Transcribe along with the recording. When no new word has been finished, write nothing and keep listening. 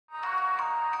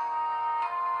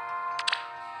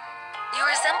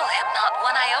resemble him not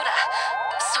one iota.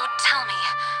 So tell me,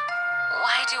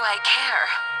 why do I care?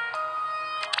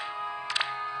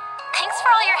 Thanks for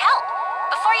all your help.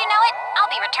 Before you know it, I'll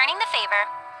be returning the favor.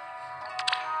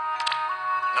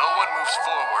 No one moves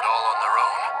forward all on their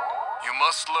own. You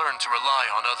must learn to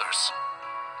rely on others.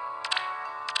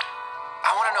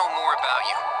 I want to know more about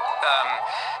you.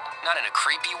 Not in a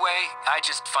creepy way, I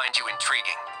just find you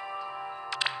intriguing.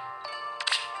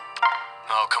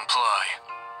 I'll comply.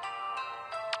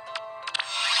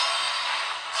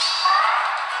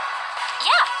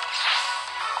 Yeah.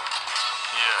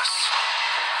 Yes.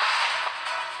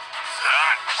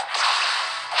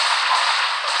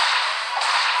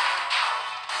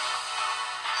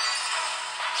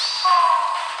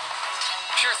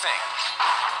 Sure thing.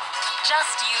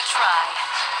 Just you try.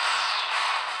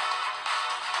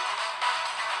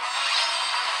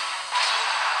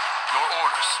 Your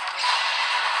orders.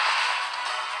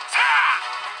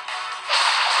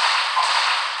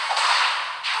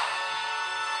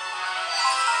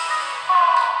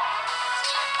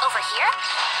 Over here?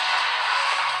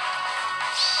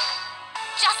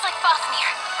 Just like Fafnir.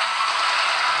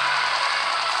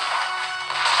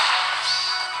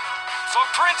 For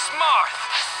Prince Marth!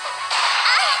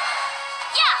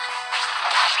 Yeah!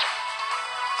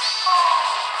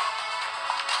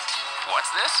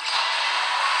 What's this?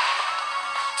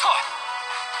 Tuh!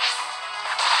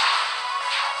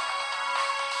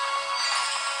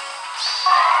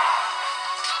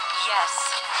 Yes.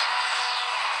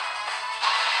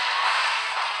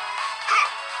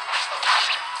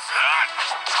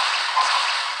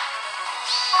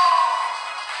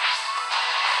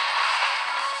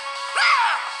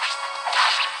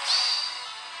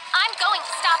 I'm going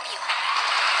to stop you.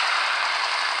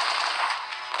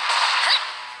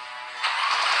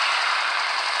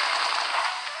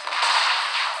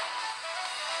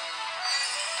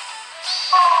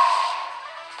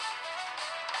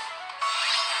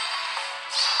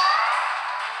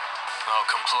 I'll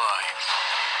comply.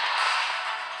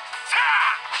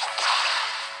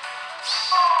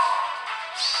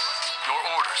 Your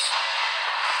orders.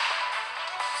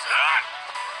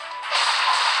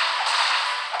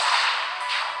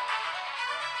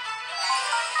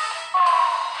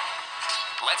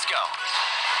 Let's go.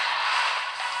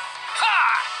 Ha!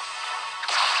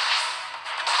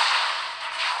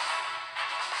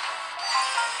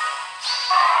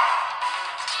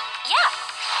 Yeah!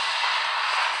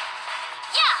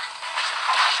 Yeah!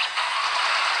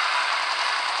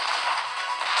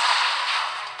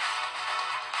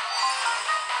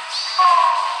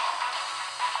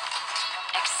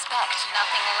 Expect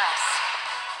nothing less.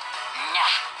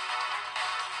 Nah.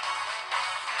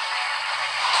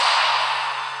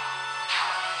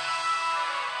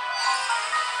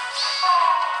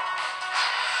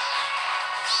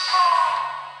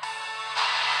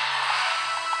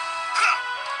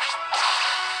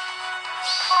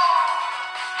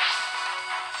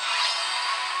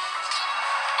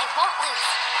 I won't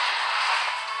lose.